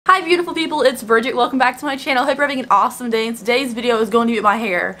Hi beautiful people, it's Bridget. Welcome back to my channel. Hope you're having an awesome day, and today's video is going to be my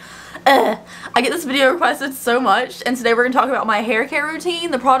hair. I get this video requested so much, and today we're going to talk about my hair care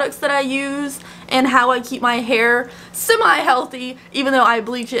routine, the products that I use, and how I keep my hair semi-healthy even though I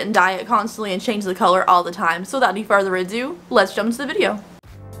bleach it and dye it constantly and change the color all the time. So without any further ado, let's jump into the video.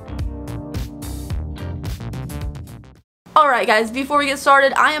 Alright guys, before we get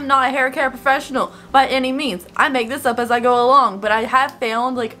started, I am not a hair care professional by any means. I make this up as I go along, but I have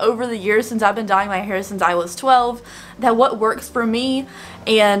found over the years since I've been dyeing my hair since I was 12 that what works for me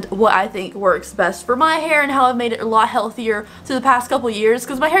and what I think works best for my hair and how I've made it a lot healthier through the past couple years,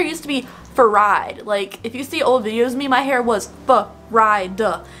 because my hair used to be fried. If you see old videos of me, my hair was fried.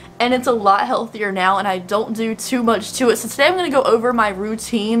 And it's a lot healthier now, and I don't do too much to it. So today I'm going to go over my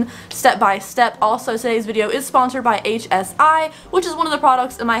routine step by step. Also, today's video is sponsored by HSI, which is one of the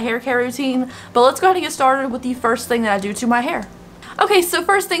products in my hair care routine. But let's go ahead and get started with the first thing that I do to my hair. Okay, so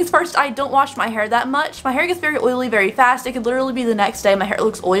first things first, I don't wash my hair that much. My hair gets very oily very fast. It could literally be the next day my hair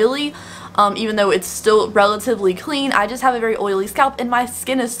looks oily. Even though it's still relatively clean, I just have a very oily scalp, and my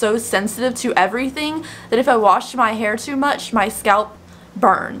skin is so sensitive to everything that if I wash my hair too much, my scalp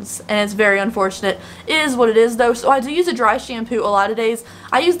burns, and it's very unfortunate. It is what it is though. So I do use a dry shampoo a lot of days.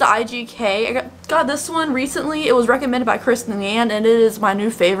 I use the IGK. I got this one recently. It was recommended by Kristen Yan, and it is my new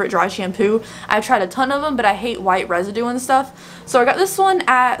favorite dry shampoo. I've tried a ton of them, but I hate white residue and stuff. So I got this one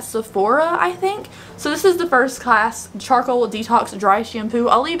at Sephora, I think. So this is the first class charcoal detox dry shampoo.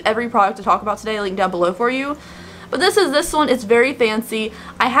 I'll leave every product to talk about today linked down below for you. But this one. It's very fancy.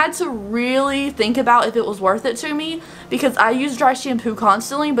 I had to really think about if it was worth it to me, because I use dry shampoo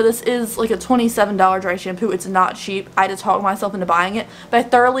constantly, but this is like a $27 dry shampoo. It's not cheap. I had to talk myself into buying it, but I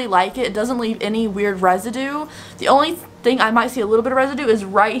thoroughly like it. It doesn't leave any weird residue. The only thing I might see a little bit of residue is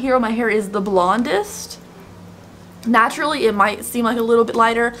right here where my hair is the blondest. Naturally, it might seem like a little bit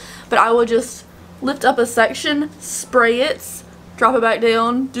lighter, but I will just lift up a section, spray it, drop it back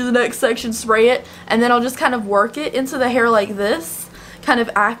down, do the next section, spray it, and then I'll just kind of work it into the hair like this, kind of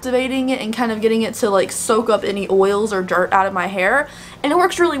activating it and kind of getting it to soak up any oils or dirt out of my hair, and it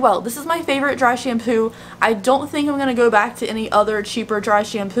works really well. This is my favorite dry shampoo. I don't think I'm going to go back to any other cheaper dry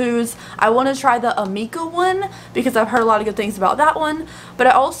shampoos. I want to try the Amika one because I've heard a lot of good things about that one, but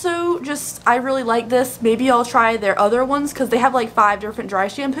I really like this. Maybe I'll try their other ones because they have 5 different dry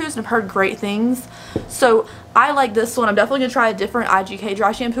shampoos and I've heard great things. So I like this one. I'm definitely going to try a different IGK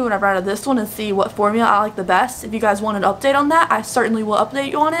dry shampoo when I run out of this one and see what formula I like the best. If you guys want an update on that, I certainly will update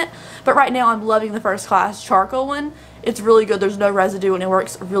you on it. But right now I'm loving the first class charcoal one. It's really good. There's no residue and it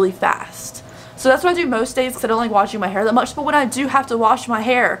works really fast. So that's what I do most days because I don't like washing my hair that much. But when I do have to wash my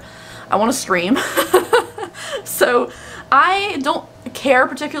hair, I want to scream. So I don't care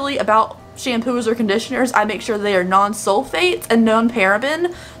particularly about shampoos or conditioners. I make sure they are non-sulfate and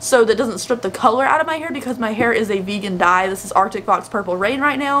non-paraben so that doesn't strip the color out of my hair, because my hair is a vegan dye. This is Arctic Fox Purple Rain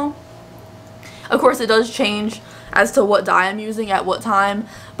right now. Of course, it does change as to what dye I'm using at what time,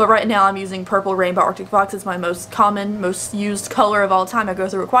 but right now I'm using Purple Rain by Arctic Fox. It's my most common, most used color of all time. I go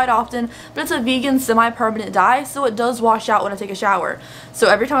through it quite often, but it's a vegan semi-permanent dye, so it does wash out when I take a shower. So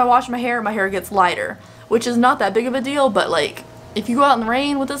every time I wash my hair gets lighter, which is not that big of a deal, but if you go out in the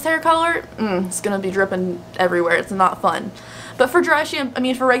rain with this hair color, it's gonna be dripping everywhere. It's not fun. But for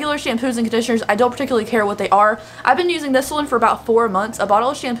for regular shampoos and conditioners, I don't particularly care what they are. I've been using this one for about 4 months. A bottle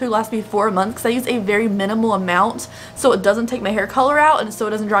of shampoo lasts me 4 months because I use a very minimal amount so it doesn't take my hair color out and so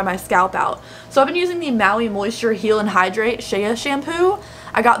it doesn't dry my scalp out. So I've been using the Maui Moisture Heal and Hydrate Shea shampoo.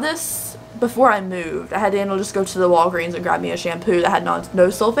 I got this before I moved. I had Daniel just go to the Walgreens and grab me a shampoo that had no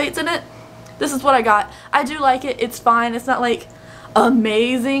sulfates in it. This is what I got. I do like it. It's fine. It's not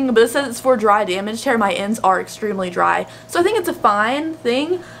amazing, but it says it's for dry damaged hair. My ends are extremely dry, so I think it's a fine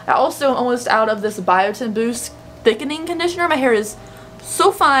thing. I also am almost out of this Biotin Boost thickening conditioner. My hair is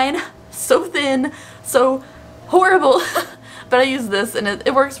so fine, so thin, so horrible, but I use this and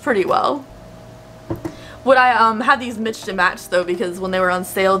it works pretty well. Would I had these mixed and matched though, because when they were on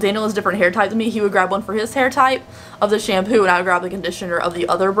sale, Daniel has a different hair type than me. He would grab one for his hair type of the shampoo and I would grab the conditioner of the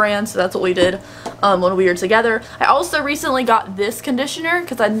other brand. So that's what we did when we were together. I also recently got this conditioner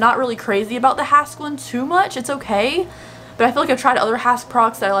because I'm not really crazy about the Hask one too much. It's okay, but I feel like I've tried other Hask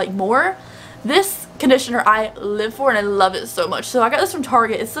products that I like more. This conditioner I live for and I love it so much. So I got this from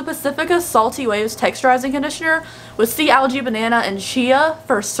Target. It's the Pacifica Salty Waves Texturizing Conditioner with sea algae, banana, and chia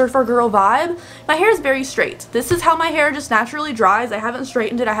for surfer girl vibe. My hair is very straight. This is how my hair just naturally dries. I haven't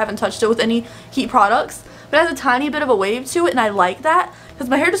straightened it. I haven't touched it with any heat products, but it has a tiny bit of a wave to it, and I like that because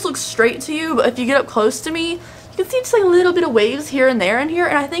my hair just looks straight to you, but if you get up close to me, you can see just a little bit of waves here and there and here,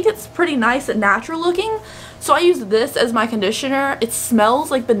 and I think it's pretty nice and natural looking. So I use this as my conditioner. It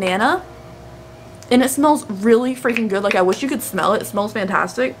smells like banana, and it smells really freaking good. Like, I wish you could smell it. It smells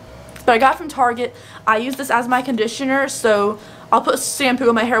fantastic. But I got it from Target. I use this as my conditioner, so I'll put shampoo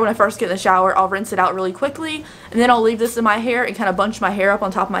in my hair when I first get in the shower. I'll rinse it out really quickly, and then I'll leave this in my hair and kind of bunch my hair up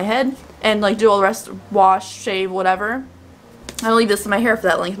on top of my head and like do all the rest, wash, shave, whatever. I'll leave this in my hair for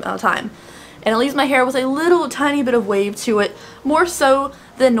that length amount of time. And it leaves my hair with a little tiny bit of wave to it, more so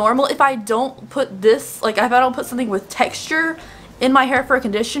than normal. If I don't put this, like if I don't put something with texture in my hair for a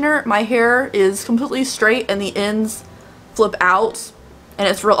conditioner, my hair is completely straight and the ends flip out and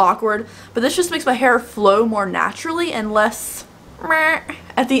it's real awkward. But this just makes my hair flow more naturally and less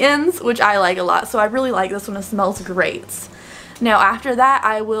at the ends, which I like a lot. So I really like this one. It smells great. Now after that,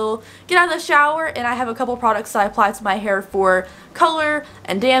 I will get out of the shower, and I have a couple products that I apply to my hair for color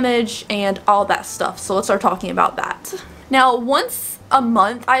and damage and all that stuff. So let's start talking about that. Now once a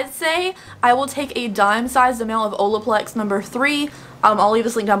month, I'd say, I will take a dime-sized amount of Olaplex number 3. I'll leave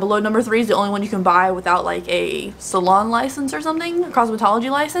this link down below. Number 3 is the only one you can buy without like a salon license or something, a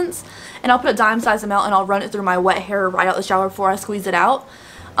cosmetology license. And I'll put a dime-sized amount and I'll run it through my wet hair right out the shower before I squeeze it out.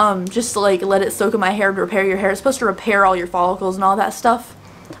 Just to like let it soak in my hair to repair your hair. It's supposed to repair all your follicles and all that stuff.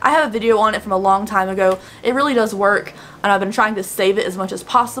 I have a video on it from a long time ago. It really does work, and I've been trying to save it as much as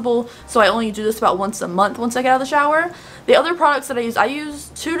possible, so I only do this about once a month once I get out of the shower. The other products that I use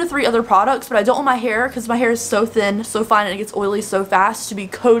 2 to 3 other products, but I don't want my hair, because my hair is so thin, so fine, and it gets oily so fast, to be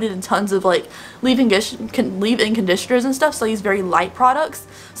coated in tons of like leave-in conditioners and stuff, so I use very light products.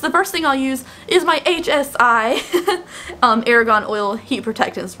 So the first thing I'll use is my HSI Argan Oil Heat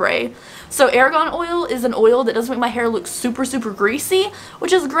Protectant Spray. So argan oil is an oil that doesn't make my hair look super greasy,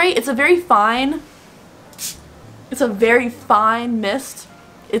 which is great. It's a very fine mist.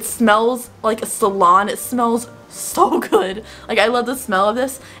 It smells like a salon. It smells so good. Like, I love the smell of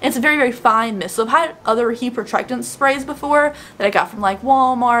this. And it's a very fine mist. So I've had other heat protectant sprays before that I got from like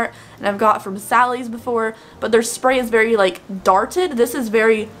Walmart, and I've got from Sally's before, but their spray is very like darted. This is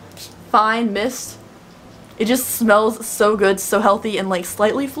very fine mist. It just smells so good, so healthy, and like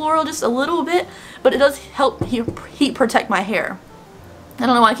slightly floral, just a little bit, but it does help heat protect my hair. I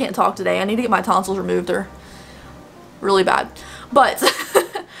don't know why I can't talk today. I need to get my tonsils removed. They're really bad. But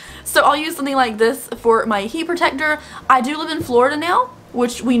so I'll use something like this for my heat protector. I do live in Florida now,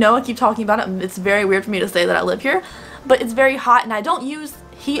 which we know, I keep talking about it, and it's very weird for me to say that I live here, but it's very hot, and I don't use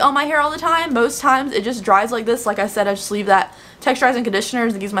heat on my hair all the time. Most times it just dries like this. Like I said, I just leave that texturizing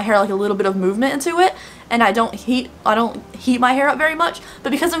conditioners that gives my hair like a little bit of movement into it, and I don't heat my hair up very much.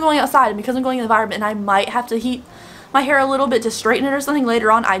 But because I'm going outside and because I'm going in the environment and I might have to heat my hair a little bit to straighten it or something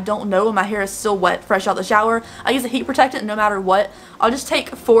later on, I don't know, and my hair is still wet fresh out the shower, I use a heat protectant no matter what. I'll just take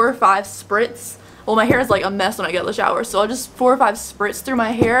 4 or 5 spritz. Well, my hair is like a mess when I get out of the shower, so I'll just 4 or 5 spritz through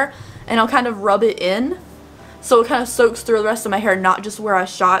my hair, and I'll kind of rub it in so it kind of soaks through the rest of my hair, not just where I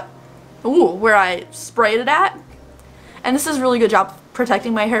where I sprayed it at. And this is a really good job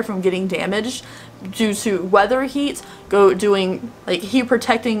protecting my hair from getting damaged due to weather, heat, doing like heat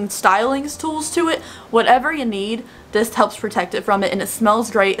protecting styling tools to it. Whatever you need, this helps protect it from it, and it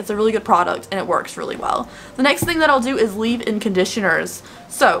smells great. It's a really good product, and it works really well. The next thing that I'll do is leave-in conditioners.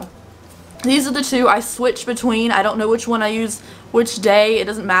 So these are the 2 I switch between. I don't know which one I use which day. It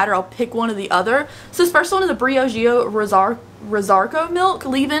doesn't matter. I'll pick one or the other. So this first one is a Briogeo Rosarco Milk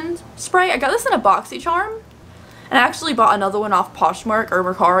leave-in spray. I got this in a BoxyCharm, and I actually bought another one off Poshmark or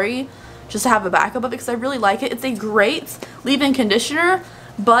Mercari just to have a backup of it because I really like it. It's a great leave-in conditioner,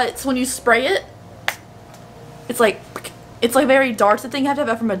 but when you spray it, it's like very darted thing. You have to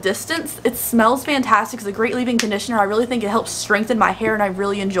have it from a distance. It smells fantastic. It's a great leave-in conditioner. I really think it helps strengthen my hair, and I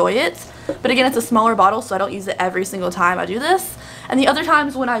really enjoy it. But again, it's a smaller bottle, so I don't use it every single time I do this. And the other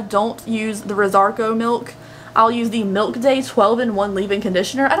times when I don't use the Rosarco milk, I'll use the Milk Day 12-in-1 leave-in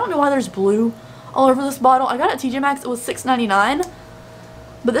conditioner. I don't know why there's blue all over this bottle. I got it at TJ Maxx. It was $6.99.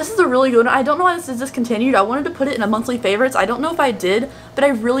 But this is a really good one. I don't know why this is discontinued. I wanted to put it in a monthly favorites. I don't know if I did, but I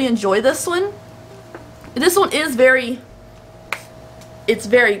really enjoy this one. This one is it's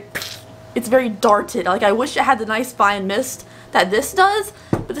very darted. Like, I wish it had the nice fine mist that this does,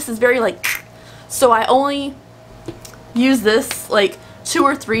 but this is very like, so I only use this like 2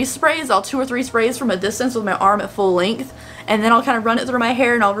 or 3 sprays. I'll 2 or 3 sprays from a distance with my arm at full length, and then I'll kind of run it through my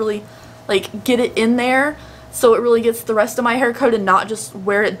hair, and I'll really like get it in there so it really gets the rest of my hair coated, not just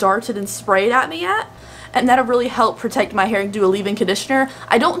where it darted and sprayed at me at. And that'll really help protect my hair and do a leave-in conditioner.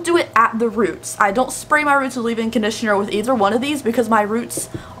 I don't do it at the roots. I don't spray my roots with leave-in conditioner with either one of these because my roots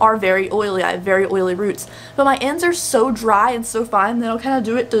are very oily. I have very oily roots. But my ends are so dry and so fine that I'll kind of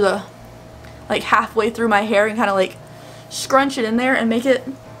do it to the, like, halfway through my hair and kind of like scrunch it in there and make it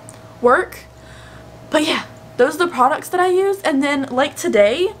work. But yeah, those are the products that I use. And then like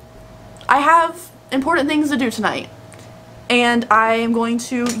today, I have important things to do tonight. And I am going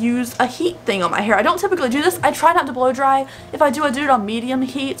to use a heat thing on my hair. I don't typically do this. I try not to blow dry. If I do it on medium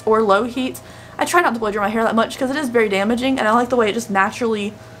heat or low heat. I try not to blow dry my hair that much because it is very damaging, and I like the way it just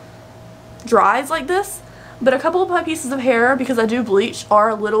naturally dries like this. But a couple of my pieces of hair, because I do bleach, are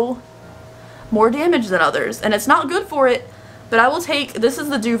a little more damaged than others, and it's not good for it. But I will take, this is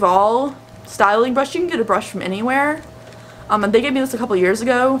the Duval styling brush. You can get a brush from anywhere. And they gave me this a couple years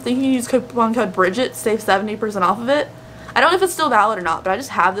ago. I think you can use coupon code Bridget, save 70% off of it. I don't know if it's still valid or not, but I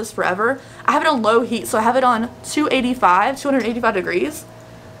just have this forever. I have it on low heat, so I have it on 285 degrees.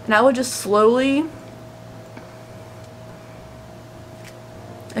 And I would just slowly,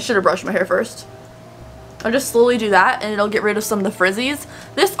 I should have brushed my hair first. I'll just slowly do that, and it'll get rid of some of the frizzies.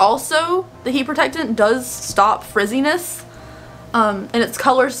 This also, the heat protectant does stop frizziness. And it's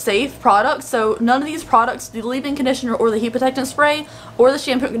color safe product, so none of these products, the leave-in conditioner or the heat protectant spray or the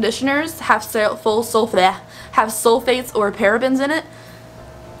shampoo and conditioners, have sulfates or parabens in it.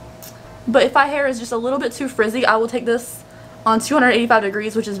 But if my hair is just a little bit too frizzy, I will take this on 285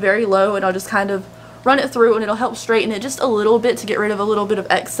 degrees, which is very low, and I'll just kind of run it through, and it'll help straighten it just a little bit to get rid of a little bit of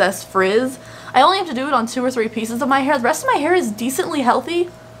excess frizz. I only have to do it on 2 or 3 pieces of my hair. The rest of my hair is decently healthy,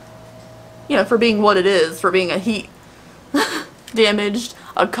 you know, for being what it is, for being a heat damaged,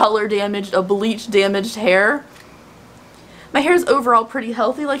 a color damaged, a bleach damaged hair. My hair is overall pretty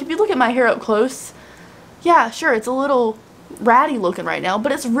healthy. Like, if you look at my hair up close, yeah, sure, it's a little ratty looking right now,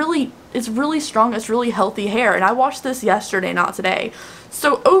 but it's really strong, it's really healthy hair, and I washed this yesterday, not today.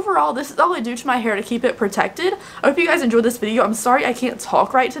 So overall, this is all I do to my hair to keep it protected. I hope you guys enjoyed this video. I'm sorry I can't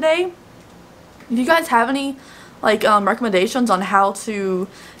talk right today. If you guys have any like recommendations on how to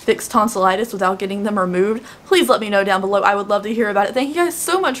fix tonsillitis without getting them removed, please let me know down below. I would love to hear about it. Thank you guys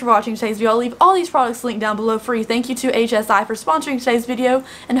so much for watching today's video. I'll leave all these products linked down below free. Thank you to HSI for sponsoring today's video,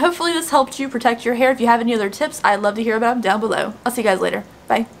 and hopefully this helped you protect your hair. If you have any other tips, I'd love to hear about them down below. I'll see you guys later.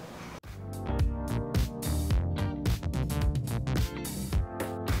 Bye.